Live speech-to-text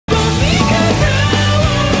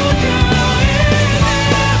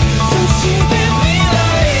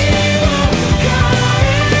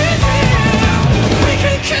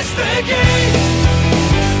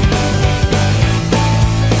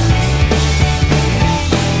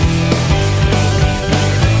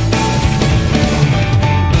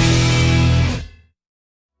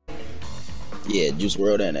Juice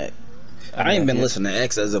WRLD and X. I ain't been listening to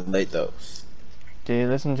X as of late though. Do you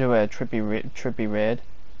listen to Trippie Red?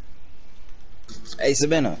 Hey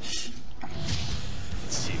Savannah,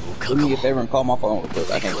 do me a favor and call my phone real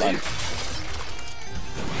quick. I can't find it.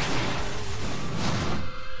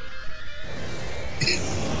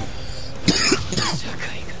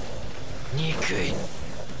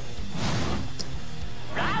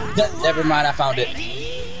 Never mind, I found it.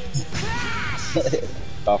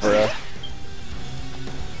 Call for real. Here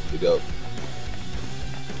we go.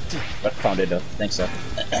 I found it though. Thanks, sir.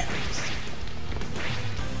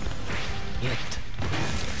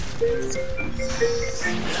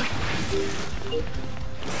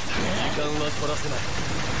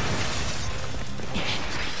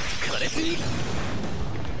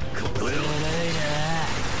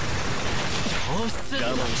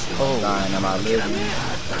 Oh, dying, am I living?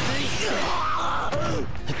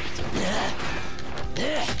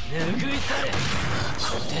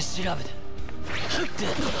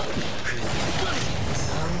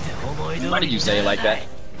 Why did you say it like that?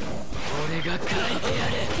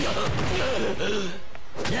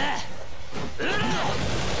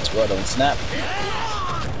 Well, don't snap.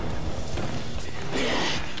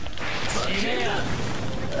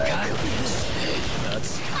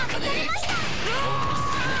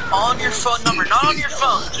 On your phone number, not on your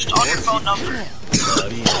phone, just on your phone number.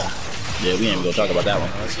 Yeah, we ain't even gonna talk about that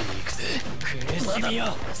one.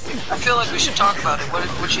 I feel like we should talk about it.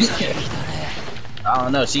 What she said? I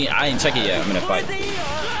don't know. I ain't check it yet. I'm gonna fight.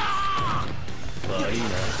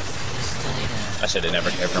 I should have never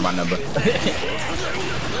cared for my number.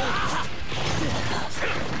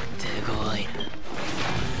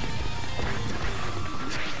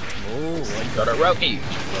 Got a Roki.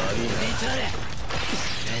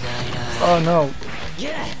 Oh no.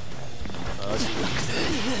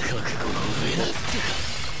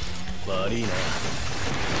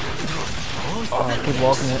 Oh, I keep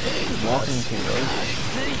walking too late.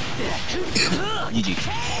 GG.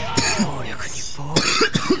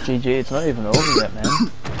 GG, it's not even over yet, man.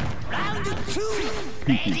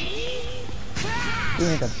 You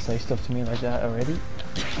ain't got to say stuff to me like that already.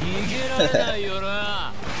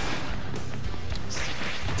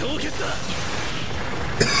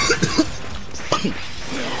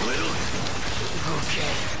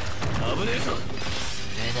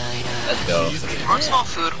 Let's go. Want some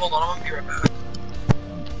food? Hold on, I'm gonna be right back.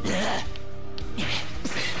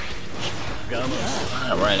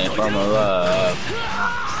 I'm running from a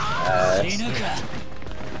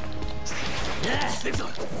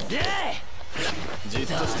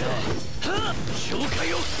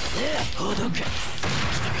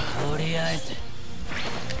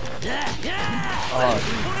Oh,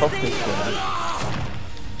 fuck this guy.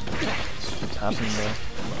 What's happening there?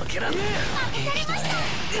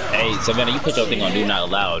 Hey, Savannah, you put your thing on Do Not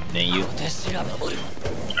Loud, didn't you?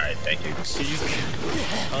 Alright, thank you. Just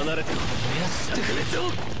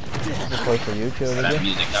play for YouTube, That is it?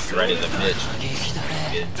 music copyright is a bitch.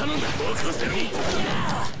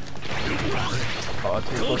 Oh,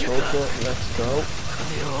 2+ultra, let's go.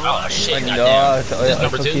 Oh shit, No, goddamn. I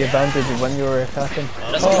took the advantage of when you were attacking.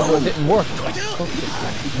 Oh, but it didn't work.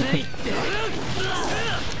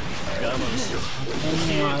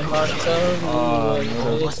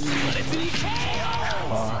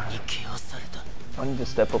 I need to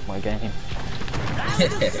step up my game.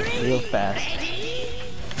 Real fast.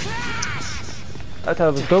 I thought I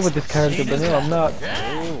was good with this character, but no, I'm not.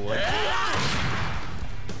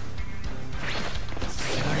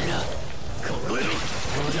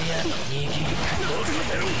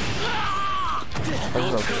 I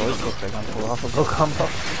was like, oh, I can pull off a go combo.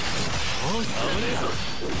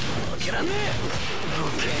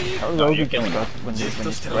 How low you get when you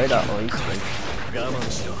spray that way?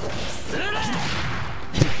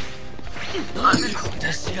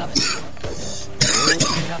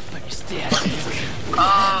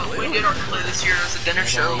 We did our play this year as a dinner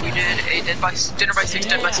show. We did a Dinner by 6,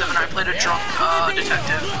 Dead by 7. I played a drunk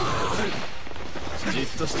detective.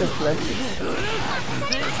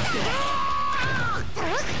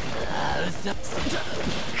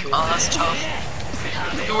 Oh, that's tough.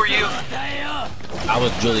 Who are you? I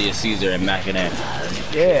was Julius Caesar in Mackinac.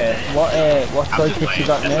 Yeah, what sidekicks you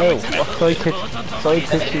got now? What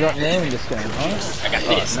sidekicks you got now in this game, huh? I got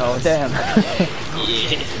this. No, damn.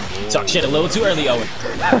 Yeah. Talk shit a little too early, Owen.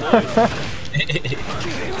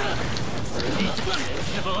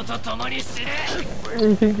 Where do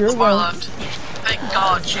you think you're Far going? left. Thank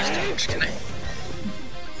God she's just kidding.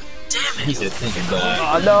 Damn He it. said thinking bad.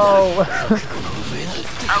 Oh no!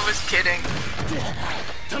 I was kidding.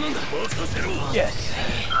 Yes.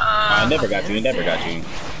 I never got you, never got you.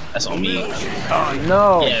 That's on me. Oh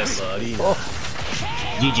no! Yes. Oh,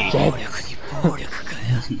 GG.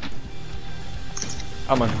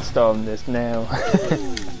 I'm uninstalling this now.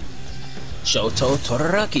 Shoto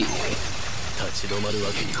Todoroki.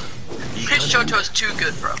 Chris Shoto's too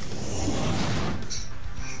good, bro.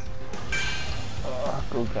 Oh,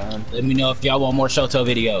 good man. Let me know if y'all want more Shoto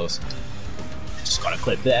videos. Just gotta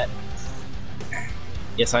clip that.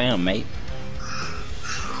 Yes, I am, mate.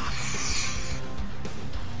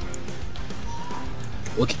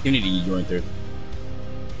 What community you joined through?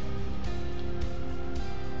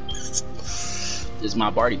 This is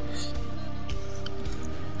my party.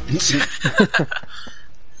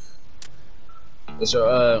 What's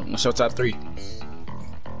your top 3?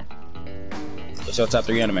 What's your top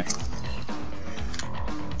 3 anime?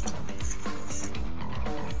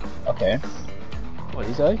 Okay. What did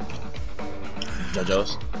he say?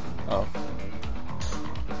 JoJo's. Oh.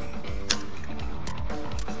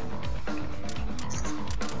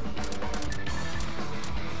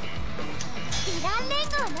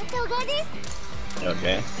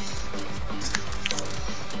 Okay.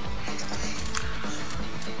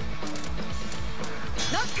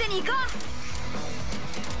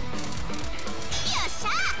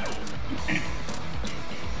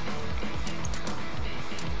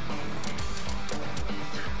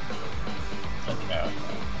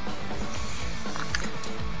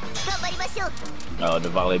 Oh, the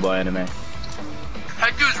volleyball anime.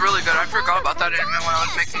 That dude's really good. I forgot about that anime when I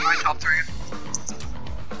was making my top 3.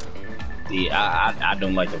 Yeah, I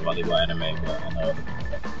don't like the volleyball anime, but I know.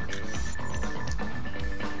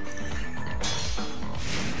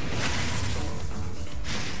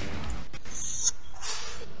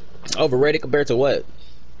 Overrated compared to what?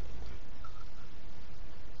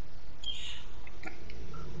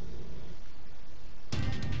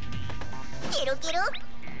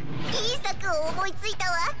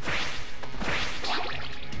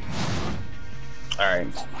 Alright,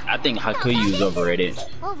 I think Hakuyu is overrated.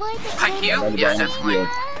 Haikyuu? Yeah, definitely.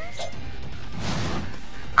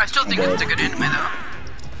 I still think it's a good anime though.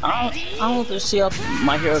 I don't see how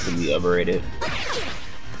My Hero can be overrated.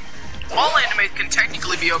 All anime can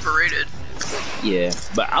technically be overrated. Yeah,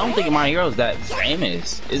 but I don't think My Hero is that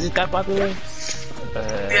famous. Is it that popular?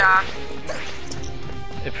 Yeah.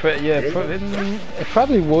 It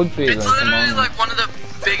probably would be. It's like, literally like one of the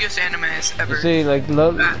biggest animes ever. You see, like,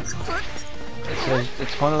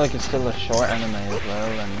 it's kind of like it's still a short anime as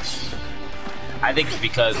well, and I think it's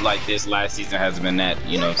because like this last season hasn't been that,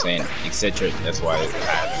 you know what I'm saying, eccentric. That's why it's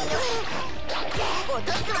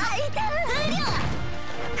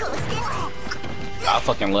I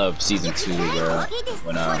fucking love season 2, bro.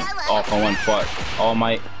 When All For One fought All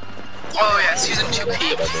Might. Oh yeah, season 2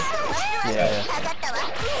 peaked. yeah.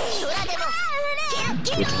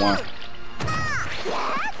 Which one?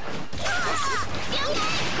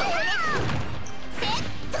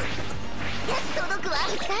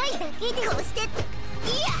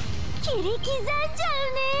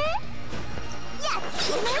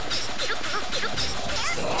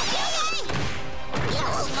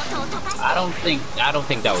 I don't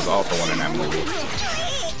think that was All For One in that movie.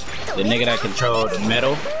 The nigga that controlled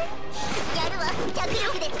metal.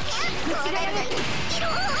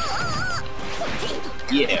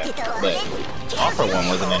 Yeah, but All For One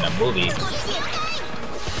wasn't in a movie.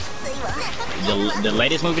 The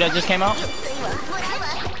latest movie that just came out?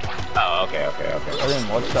 Oh, okay. I didn't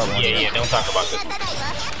watch that one. Yeah, don't talk about this.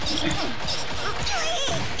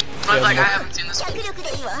 I was like, I haven't seen this one.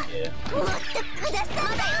 Yeah.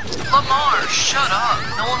 Lamar, shut up.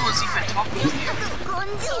 No one was even talking to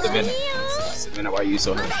you. Savannah, why are you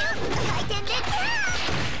so hurt?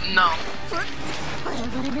 No.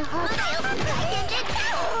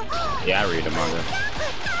 Yeah, I read the manga.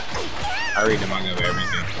 I read the manga of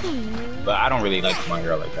everything. But I don't really like My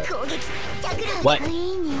Hero like that. What?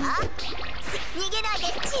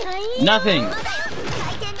 Nothing! No,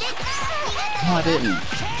 I didn't.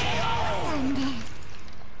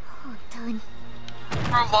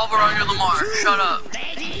 Revolve around your Lamar, shut up.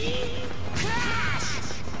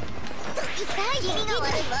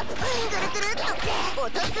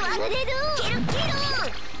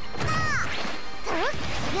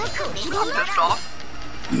 Pissed off?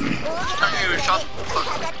 I knew you shot the fuck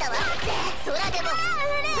up.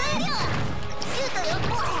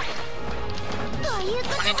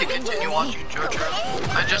 I need to continue watching JoJo.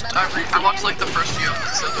 I watched like the first few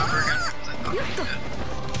episodes over again because I thought it was good.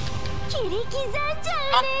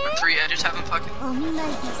 Oh, I'm 3, I just haven't fucking...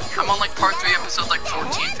 I'm on like part 3 episodes like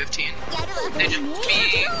 14, 15. They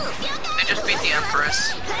just beat the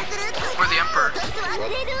Empress. Or the Emperor.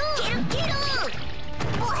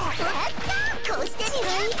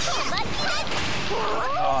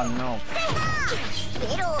 Oh no.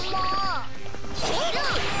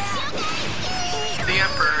 The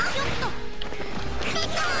Emperor.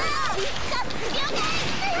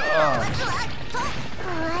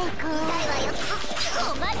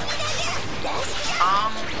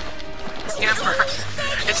 The Emperor.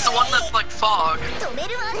 It's the one that's like fog.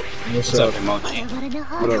 What's up, Emoji?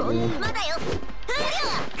 What up, man?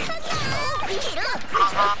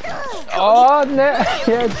 Oh no!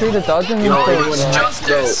 Yeah, see the dodging. Yo,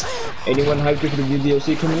 Justice. anyone hyped for the new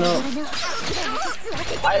DLC coming out?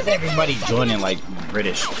 Why is everybody joining like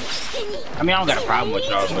British? I mean, I don't got a problem with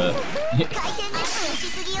y'all, but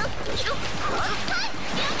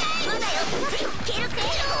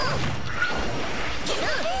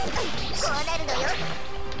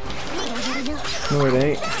No, it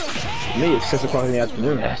ain't. Me, it's 6 o'clock in the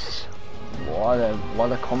afternoon. Yes.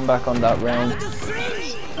 What a comeback on that round.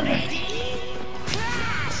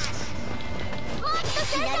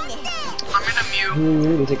 I'm gonna mute.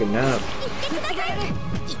 Ooh, to take a nap.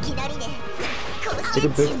 Take a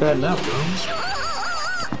big fat nap, bro.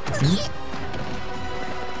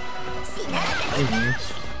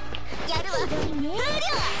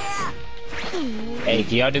 hey,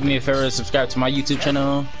 can y'all do me a favor and subscribe to my YouTube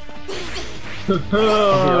channel? Can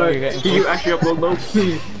you actually upload those?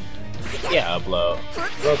 Yeah, upload.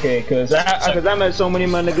 Okay, cause I met so many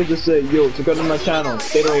of my niggas that say, yo, to go to my channel,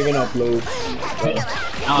 they don't even upload.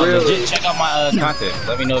 Really? Legit, check out my content.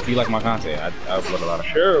 Let me know if you like my content. I upload a lot of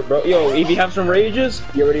shit. Sure, bro. Yo, if you have some rages,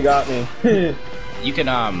 you already got me. You can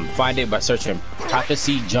find it by searching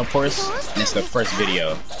Prophecy Jump Force, and it's the first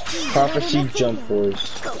video. Prophecy Jump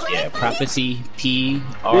Force. Yeah, Prophecy This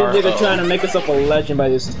PRO. nigga trying to make us up a legend by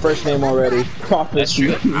this first name already. That's Prophecy.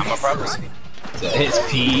 true. I'm a prophecy. So it's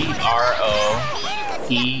PROPHECY.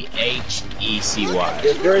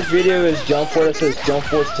 The first video is Jump Force. It says Jump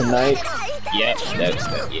Force Tonight. Yeah,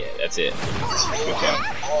 that's it. Okay.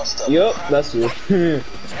 Yup, that's it.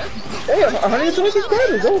 Hey, 120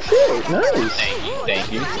 subscribers. Oh shit, nice.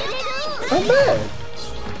 Thank you. Not bad.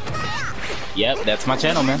 Yep, that's my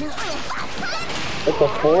channel, man. Like the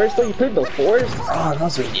forest though? You played the forest? Oh,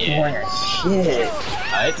 that's a boring shit.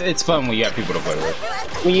 It's fun when you have people to play with.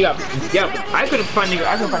 When you got, yeah, I couldn't find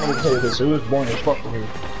niggas to play with this, so it was boring as fuck for me.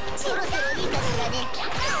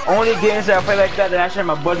 Only games that I play like that that actually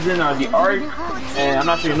have my buds in are the Ark, and I'm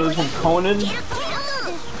not sure you know this one, Conan.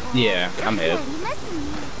 Yeah, I'm hip.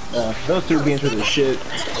 Those two games were the shit.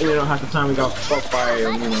 You know, half the time we got fucked by,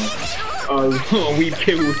 you know, we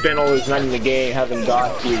kid who spent all his night in the game having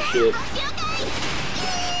god tier shit.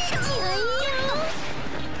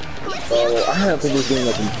 So I haven't played this game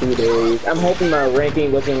like in 2 days. I'm hoping my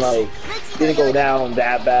ranking didn't go down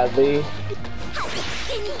that badly.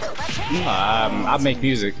 I make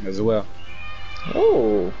music as well.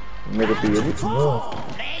 Oh, make it music.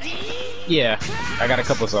 Yeah, I got a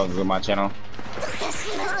couple songs on my channel.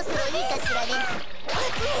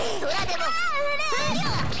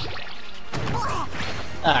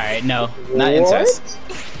 Alright, no, not incest.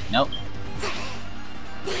 Nope.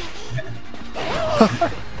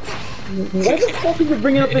 Why the fuck are you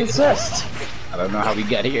bringing up incest? I don't know how we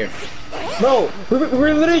got here. No,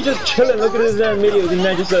 we're literally just chilling, looking at his damn videos, and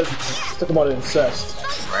then just says, talk about incest.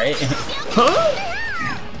 Right? Huh?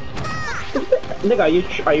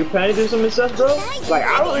 Nigga, are you planning to do some incest, bro? Like,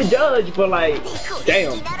 I don't judge, but like,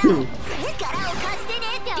 damn.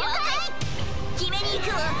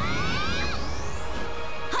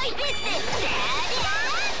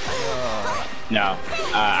 No,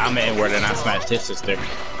 I'm an N-word and I smashed his sister.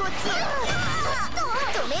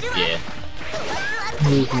 Yeah.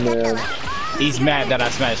 He's mad that I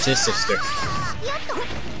smashed his sister.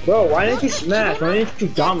 Bro, why didn't you smash? Why didn't you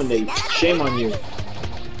dominate? Shame on you.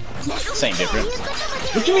 Same difference.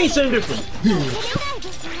 What you mean same difference?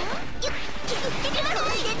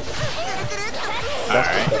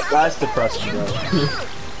 Alright. That's depressing, bro.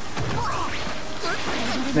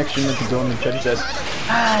 Next you need to go in the chat, he says,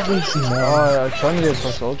 Oh, I'm trying to get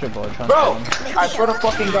for Soldier Boy. bro, I swear to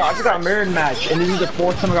fucking God, I just got a mirror match, and this is the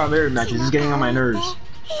 4th time I got a mirror match. This is getting on my nerves.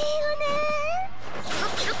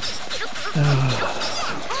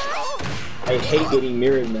 I hate getting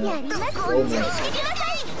mirrored match. Oh my.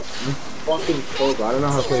 I'm fucking Cobra. I don't know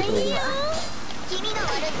how to play Cobra.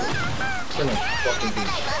 I'm gonna fucking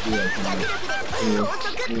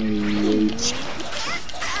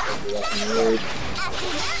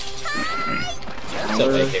What's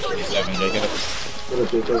up, AK-47, Jacob?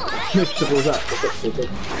 ¿Qué was that?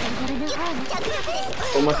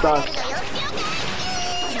 ¿Cómo estás?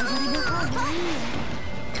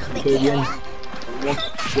 Estoy bien.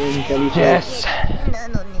 Bien, feliz. Yes.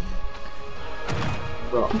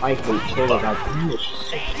 Bro, I hate Taylor. God damn it.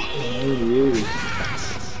 It really is.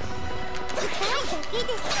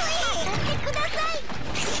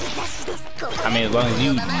 I mean, as long as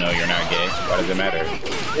you know you're not gay, why does it matter?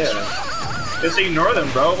 Yeah. Just ignore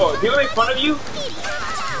them, bro. Well, people make fun of you.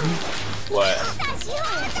 What?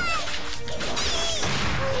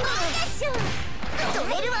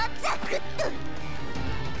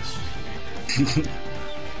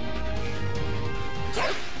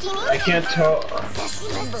 I can't tell.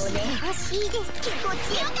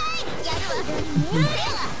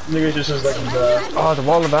 Niggas just is like Oh, the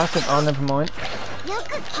wall of acid. Oh, never mind.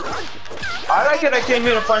 I like it. I came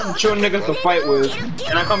here to find some chill niggas to fight with,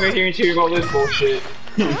 and I come here hearing you about this bullshit.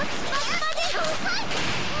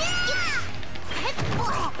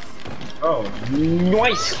 Oh,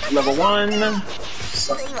 nice. Level 1.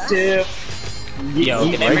 Suck tip. Yo,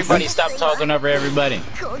 can everybody stop talking over everybody?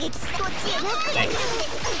 Thanks.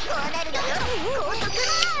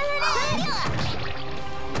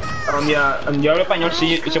 Yo hablo español, sí,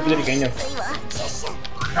 yo soy puertorriqueño.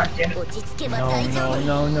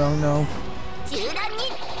 No.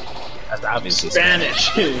 That's obviously Spanish.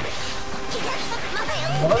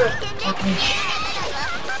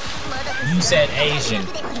 You said Asian.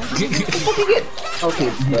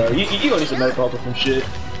 Okay, bro, you gonna need some medical help or some shit.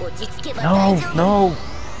 No.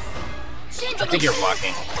 I think you're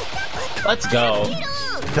blocking. Let's go.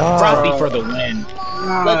 Duh. Robbie for the win.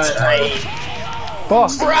 Let's go.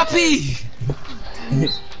 Fuck. Robbie!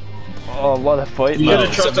 Oh, what a fight, You man.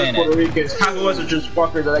 gotta trust us Savannah. Puerto Ricans. Half of us are just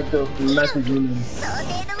fuckers that like to mess with you.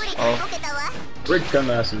 Oh, We're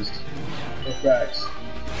dumbasses. No facts.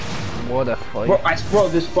 what a fight. Bro,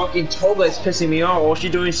 this fucking Toga is pissing me off. All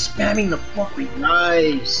she's doing is spamming the fucking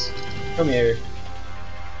knives. Come here.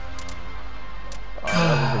 Oh,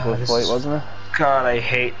 that was a good fight, wasn't it? God, I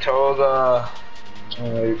hate Toga.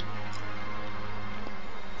 Alright.